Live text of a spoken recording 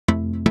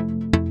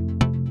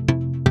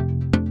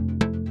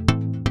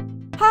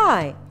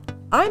Hi,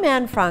 I'm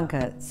Anne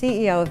Franca,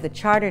 CEO of the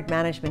Chartered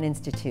Management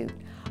Institute.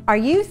 Are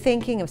you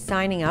thinking of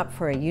signing up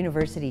for a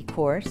university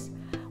course?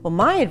 Well,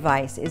 my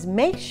advice is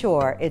make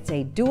sure it's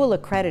a dual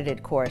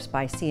accredited course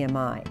by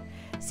CMI.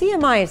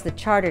 CMI is the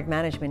Chartered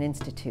Management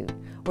Institute.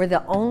 We're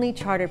the only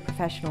chartered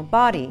professional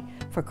body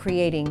for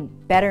creating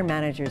better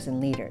managers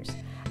and leaders.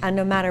 And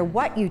no matter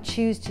what you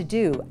choose to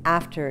do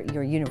after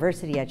your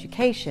university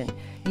education,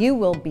 you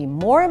will be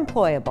more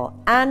employable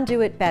and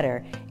do it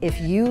better if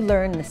you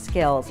learn the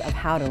skills of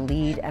how to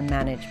lead and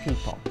manage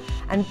people.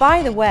 And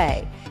by the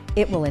way,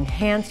 it will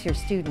enhance your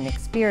student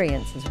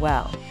experience as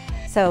well.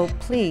 So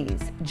please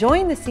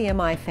join the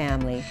CMI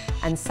family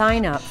and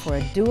sign up for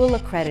a dual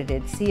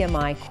accredited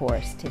CMI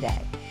course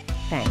today.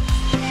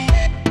 Thanks.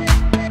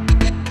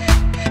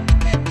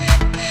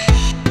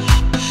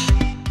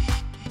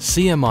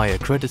 CMI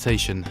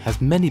accreditation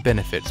has many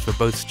benefits for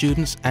both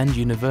students and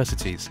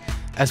universities,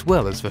 as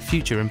well as for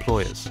future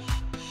employers.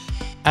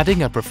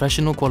 Adding a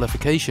professional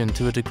qualification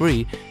to a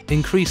degree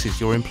increases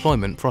your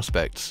employment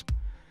prospects.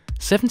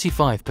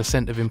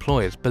 75% of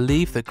employers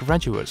believe that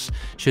graduates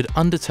should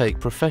undertake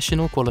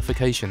professional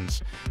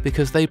qualifications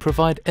because they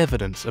provide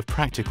evidence of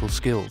practical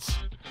skills.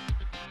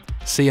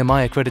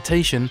 CMI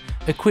accreditation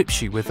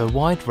equips you with a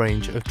wide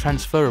range of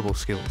transferable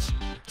skills,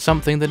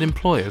 something that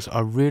employers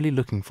are really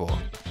looking for.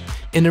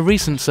 In a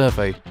recent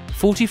survey,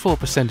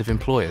 44% of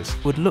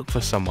employers would look for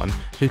someone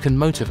who can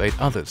motivate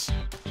others.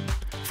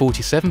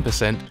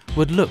 47%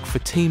 would look for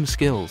team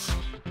skills.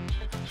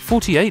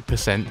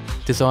 48%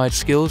 desired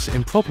skills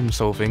in problem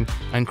solving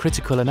and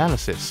critical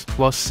analysis,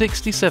 while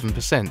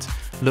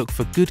 67% look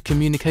for good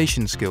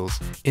communication skills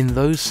in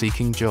those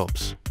seeking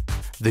jobs.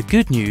 The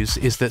good news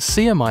is that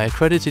CMI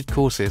accredited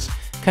courses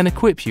can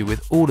equip you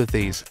with all of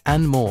these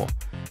and more,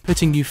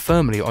 putting you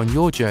firmly on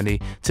your journey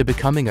to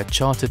becoming a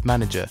chartered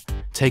manager,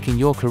 taking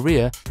your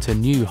career to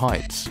new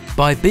heights.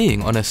 By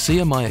being on a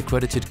CMI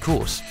accredited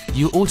course,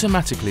 you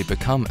automatically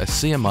become a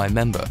CMI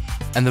member,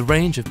 and the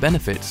range of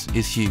benefits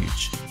is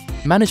huge.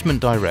 Management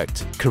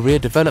Direct, Career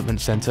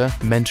Development Centre,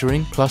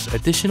 mentoring plus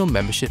additional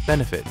membership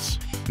benefits.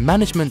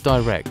 Management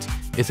Direct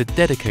is a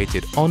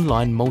dedicated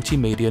online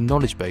multimedia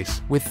knowledge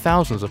base with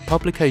thousands of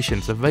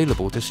publications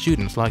available to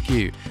students like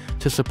you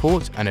to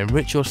support and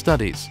enrich your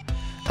studies.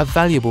 A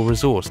valuable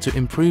resource to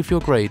improve your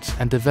grades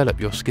and develop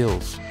your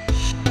skills.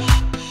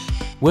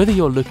 Whether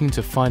you're looking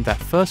to find that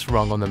first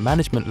rung on the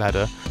management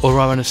ladder or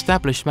are an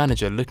established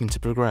manager looking to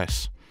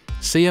progress,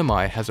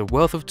 CMI has a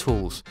wealth of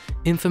tools,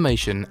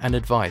 information and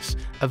advice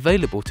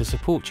available to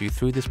support you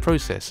through this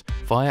process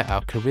via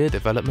our Career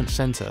Development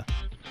Centre.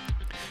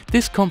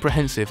 This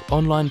comprehensive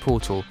online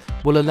portal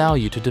will allow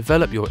you to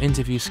develop your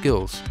interview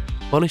skills,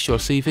 polish your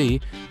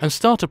CV and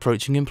start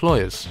approaching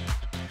employers.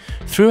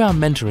 Through our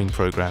mentoring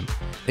program,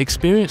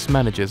 experienced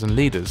managers and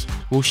leaders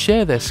will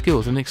share their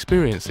skills and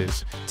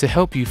experiences to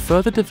help you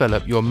further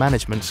develop your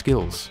management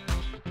skills.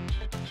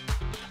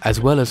 As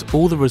well as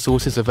all the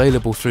resources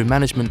available through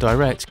Management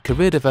Direct,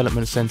 Career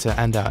Development Centre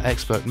and our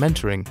expert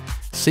mentoring,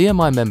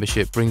 CMI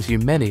membership brings you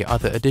many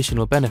other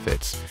additional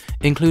benefits,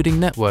 including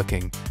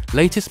networking,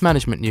 latest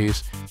management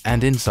news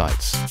and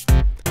insights.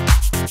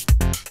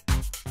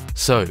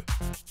 So,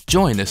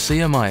 join a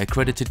CMI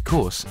accredited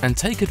course and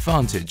take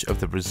advantage of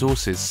the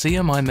resources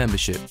CMI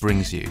membership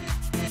brings you.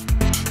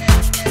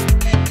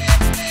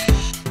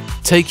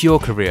 Take your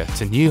career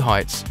to new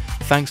heights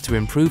thanks to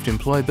improved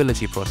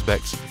employability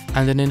prospects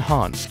and an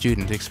enhanced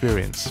student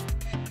experience.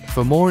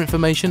 For more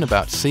information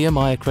about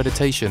CMI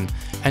accreditation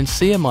and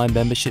CMI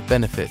membership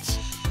benefits,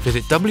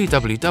 visit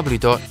www.lcbs.ac.uk.